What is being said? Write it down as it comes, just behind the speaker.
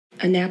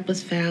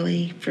Annapolis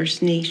Valley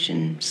First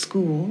Nation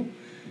school,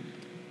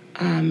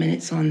 and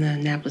it's on the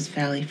Annapolis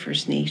Valley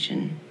First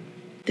Nation.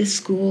 This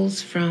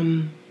school's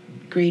from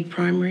grade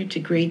primary to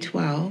grade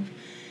 12,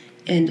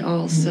 and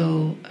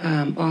also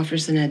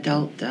offers an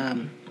adult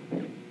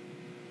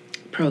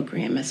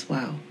program as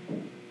well.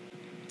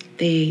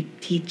 They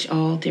teach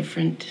all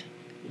different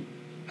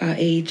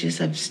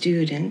ages of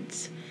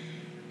students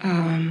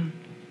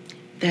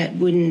that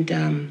wouldn't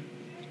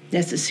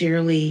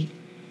necessarily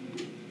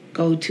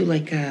go to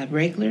like a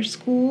regular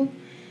school.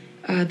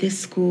 This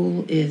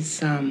school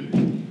is,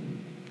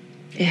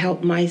 it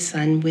helped my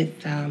son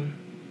with,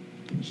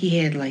 he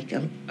had like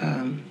a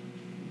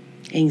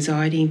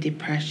anxiety and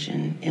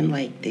depression, and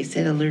like they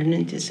said, a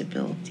learning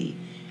disability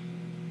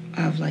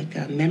of like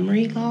a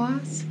memory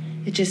loss.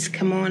 It just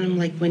come on him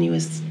like when he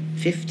was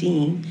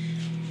 15.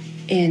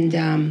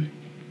 And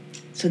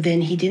so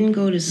then he didn't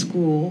go to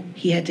school.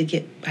 I had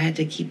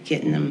to keep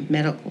getting him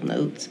medical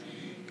notes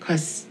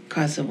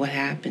because of what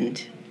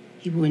happened.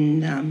 He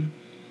wouldn't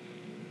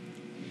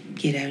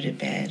get out of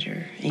bed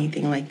or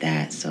anything like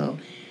that. So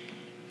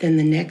then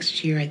the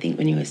next year, I think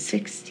when he was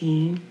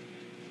 16,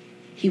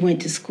 he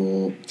went to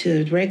school,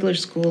 to regular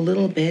school a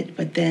little bit,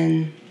 but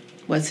then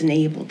wasn't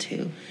able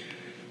to.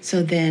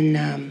 So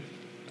then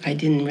I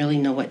didn't really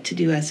know what to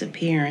do as a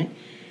parent.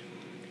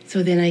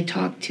 So then I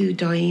talked to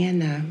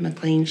Diana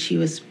McLean. She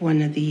was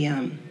one of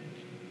the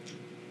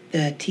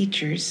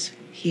teachers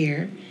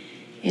here.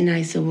 And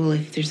I said, well,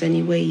 if there's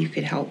any way you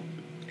could help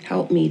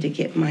me to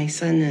get my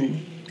son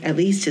in at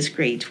least his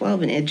grade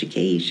 12 in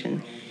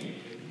education.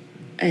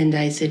 And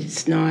I said,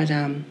 it's not,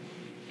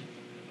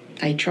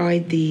 I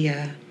tried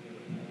the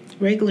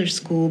regular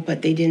school,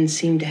 but they didn't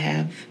seem to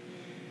have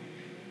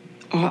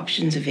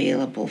options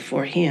available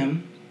for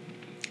him.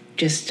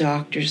 Just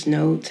doctor's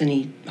notes and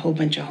a whole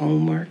bunch of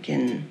homework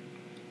and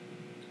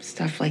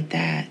stuff like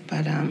that.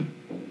 But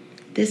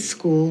this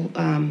school,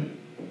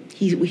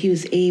 he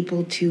was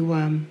able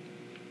to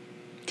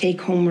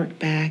take homework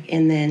back,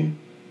 and then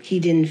he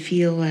didn't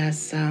feel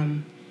as,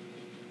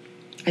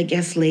 I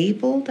guess,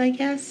 labeled, I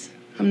guess.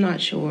 I'm not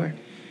sure.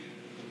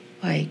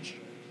 Like,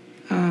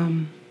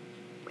 and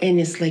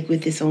it's like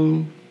with his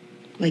own,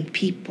 like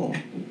people,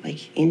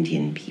 like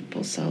Indian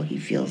people, so he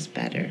feels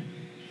better,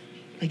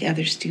 like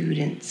other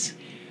students.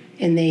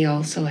 And they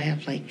also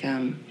have like,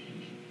 I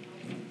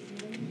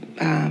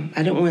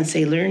don't want to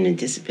say learning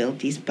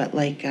disabilities, but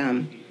like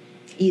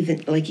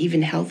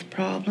even health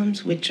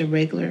problems, which a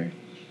regular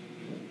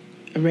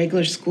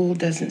school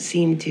doesn't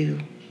seem to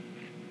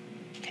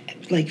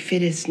like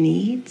fit his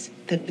needs.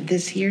 That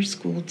this here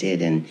school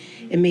did, and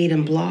it made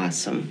him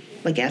blossom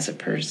like as a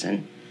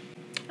person.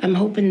 I'm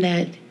hoping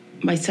that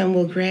my son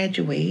will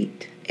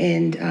graduate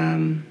and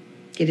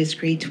get his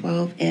grade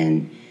 12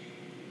 and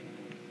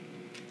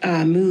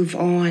move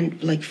on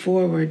like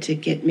forward to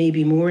get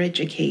maybe more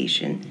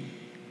education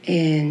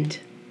and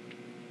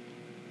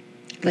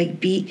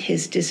like beat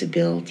his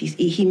disabilities.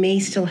 He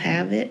may still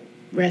have it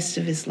rest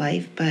of his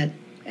life, but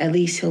at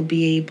least he'll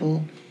be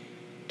able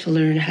to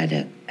learn how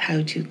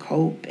to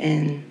cope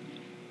and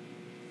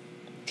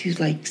to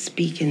like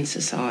speak in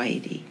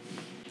society,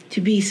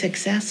 to be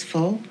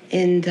successful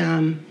and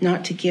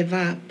not to give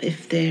up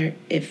if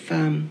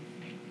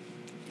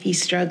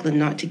he's struggling,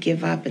 not to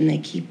give up, and they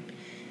keep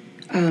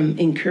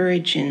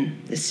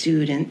encouraging the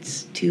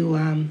students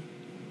to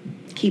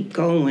keep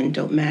going,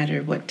 don't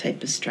matter what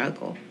type of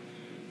struggle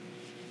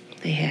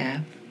they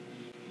have.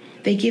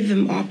 They give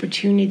him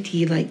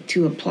opportunity like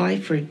to apply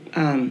for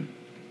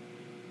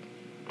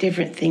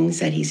different things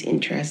that he's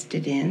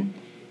interested in.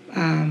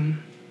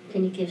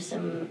 Can you give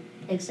some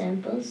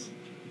examples?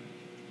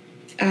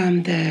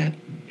 The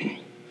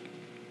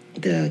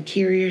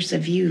Carriers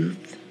of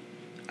Youth,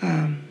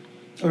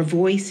 or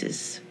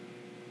Voices.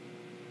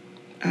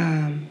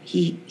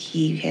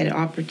 He had an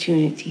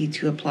opportunity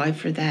to apply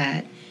for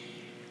that,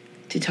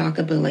 to talk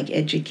about like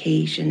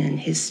education and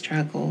his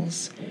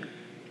struggles,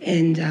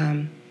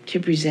 and to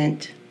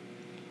present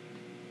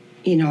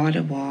in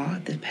Ottawa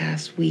the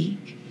past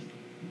week.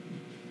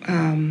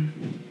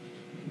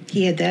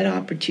 He had that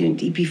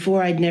opportunity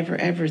before. I'd never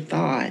ever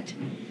thought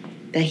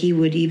that he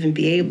would even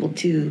be able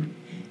to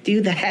do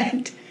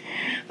that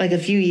like a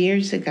few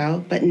years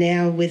ago. But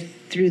now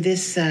through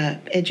this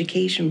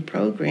education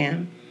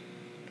program,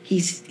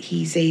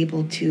 he's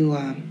able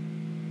to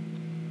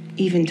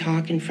even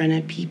talk in front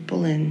of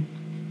people and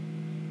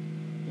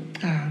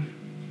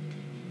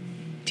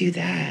do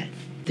that.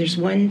 There's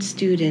one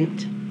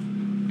student,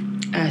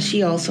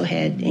 she also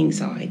had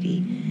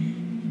anxiety,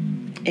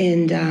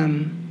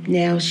 and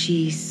now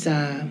she's,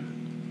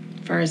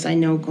 far as I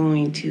know,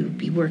 going to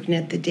be working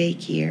at the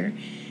daycare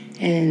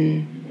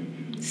and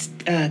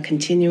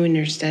continuing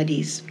her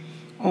studies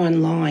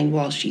online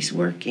while she's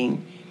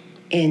working.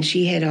 And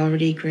she had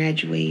already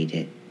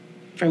graduated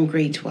from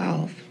grade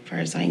 12, far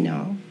as I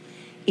know,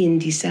 in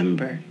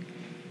December.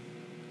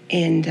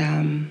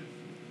 And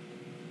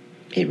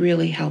it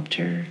really helped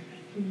her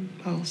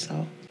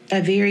also. A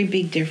very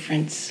big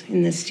difference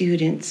in the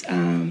students.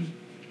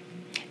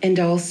 And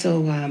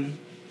also,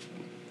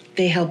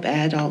 they help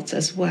adults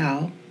as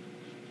well.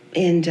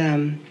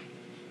 And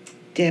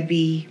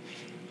Debbie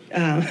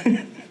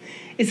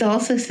is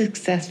also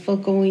successful,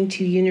 going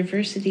to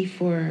university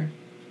for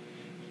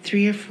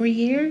 3 or 4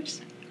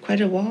 years, quite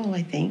a while,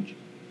 I think.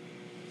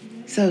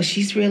 So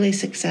she's really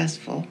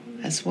successful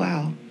as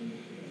well.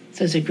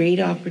 So it's a great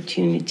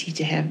opportunity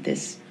to have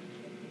this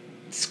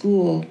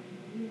school.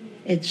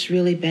 It's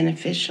really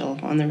beneficial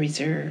on the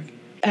reserve.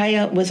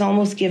 I was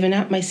almost giving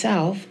up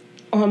myself,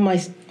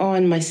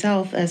 on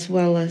myself as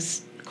well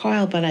as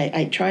Kyle, but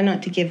I try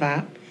not to give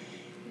up.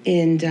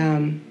 And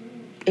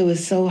it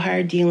was so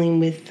hard dealing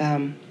with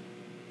the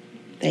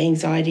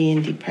anxiety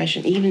and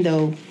depression, even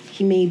though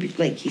he may be,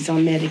 like, he's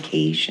on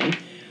medication.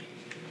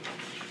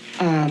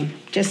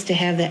 Just to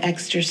have the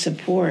extra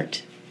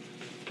support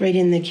right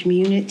in the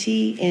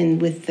community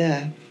and with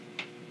the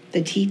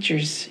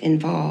teachers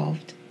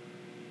involved,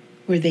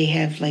 where they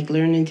have like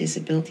learning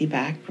disability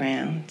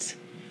backgrounds,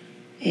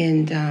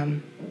 and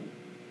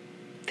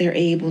they're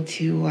able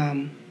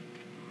to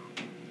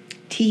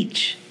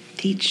teach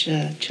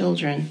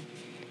children.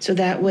 So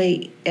that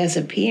way, as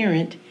a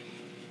parent,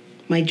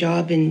 my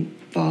job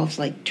involves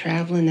like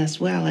traveling as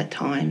well at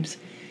times.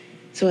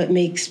 So it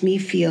makes me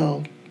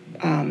feel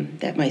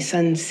that my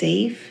son's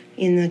safe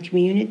in the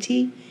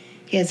community.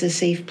 He has a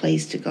safe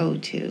place to go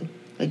to.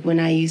 Like when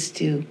I used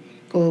to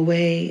go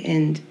away,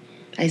 and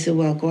I said,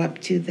 well, go up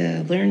to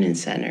the learning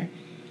center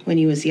when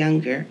he was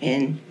younger.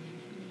 And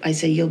I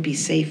said, you'll be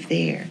safe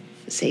there,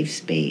 a safe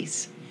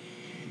space.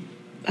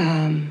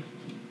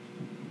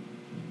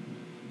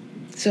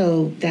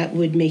 So that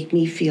would make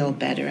me feel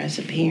better as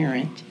a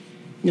parent,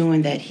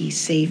 knowing that he's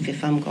safe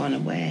if I'm gone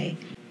away.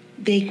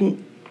 They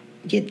can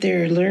get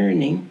their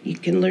learning. You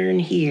can learn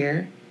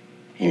here,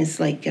 and it's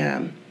like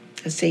a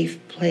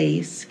safe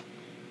place.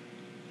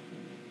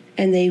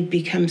 And they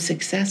become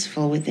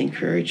successful with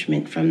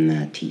encouragement from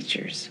the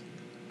teachers.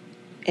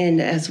 And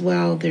as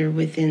well, they're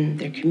within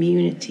their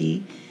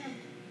community.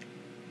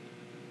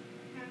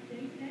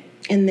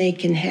 And they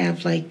can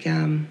have like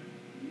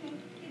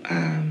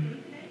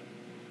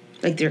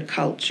their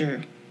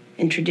culture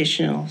and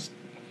traditionals.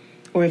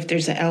 Or if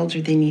there's an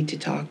elder they need to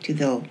talk to,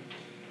 they'll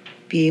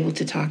be able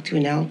to talk to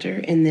an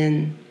elder. And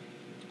then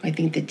I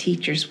think the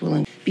teachers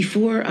will.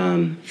 Before,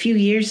 a few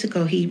years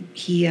ago, he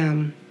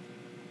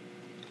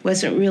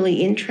wasn't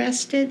really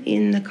interested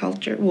in the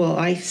culture. Well,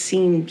 I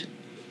seemed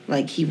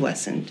like he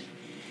wasn't.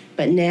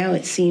 But now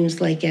it seems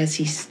like as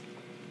he's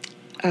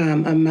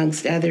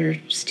amongst other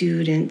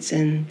students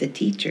and the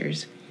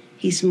teachers,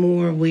 he's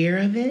more aware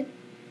of it.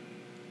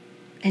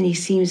 And he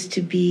seems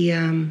to be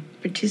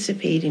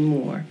participating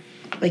more,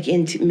 like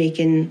into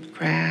making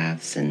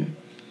crafts and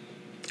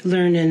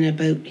learning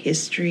about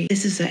history.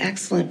 This is an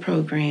excellent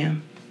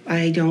program.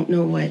 I don't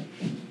know what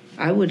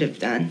I would have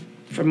done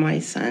for my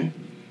son.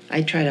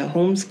 I tried to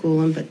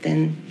homeschool him, but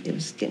then it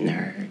was getting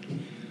hard.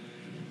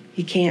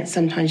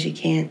 Sometimes you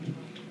can't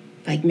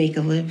like make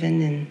a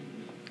living and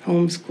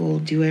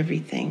homeschool, do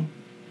everything.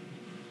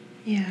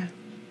 Yeah,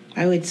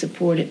 I would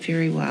support it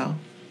very well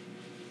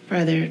for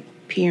other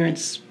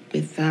parents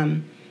with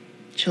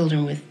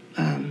children with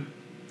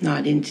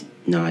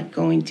not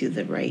going to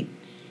the right,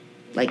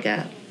 like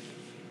a,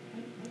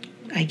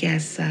 I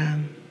guess, how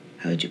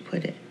would you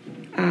put it?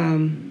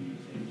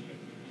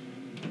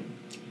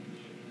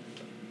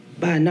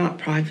 Not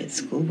private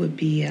school would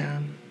be,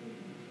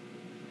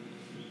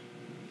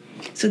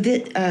 so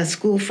the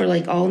school for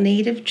like all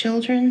Native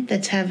children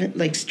that's having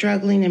like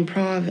struggling and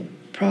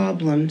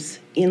problems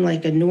in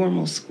like a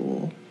normal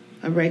school,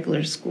 a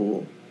regular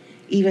school,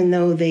 even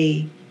though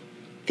they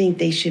think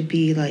they should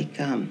be like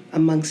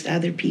amongst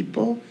other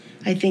people.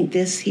 I think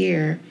this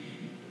here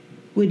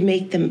would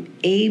make them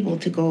able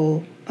to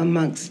go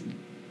amongst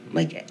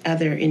like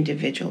other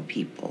individual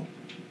people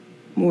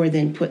more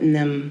than putting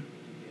them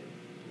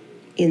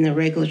in the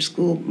regular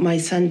school. My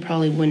son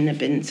probably wouldn't have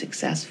been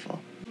successful.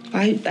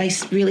 I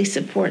really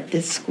support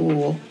this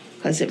school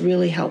because it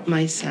really helped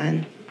my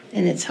son,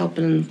 and it's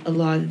helping a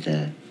lot of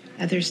the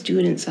other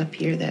students up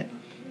here that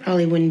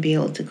probably wouldn't be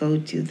able to go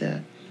to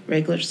the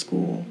regular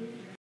school.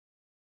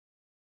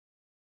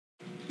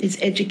 It's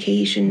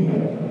education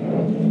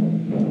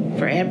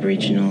for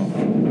Aboriginal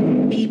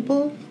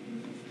people,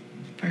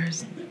 for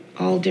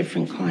all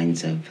different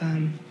kinds of,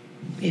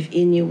 if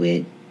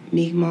Inuit,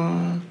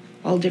 Mi'kmaq,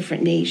 all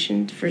different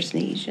nations, First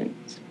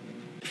Nations.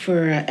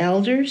 For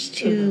elders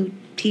to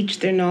teach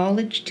their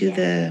knowledge to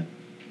the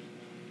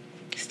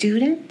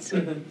students,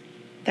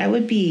 that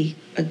would be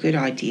a good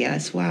idea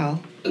as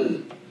well.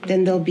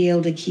 Then they'll be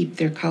able to keep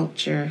their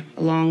culture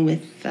along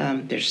with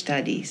their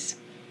studies.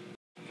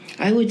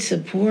 I would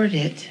support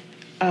it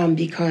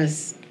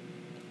because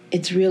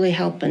it's really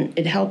helping.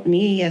 It helped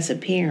me as a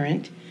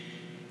parent,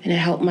 and it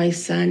helped my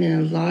son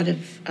and a lot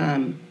of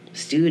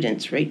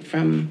students, right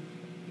from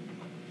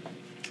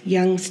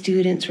young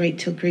students right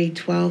till grade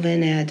 12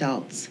 and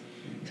adults.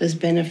 So it's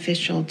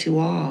beneficial to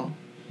all,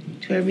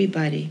 to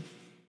everybody.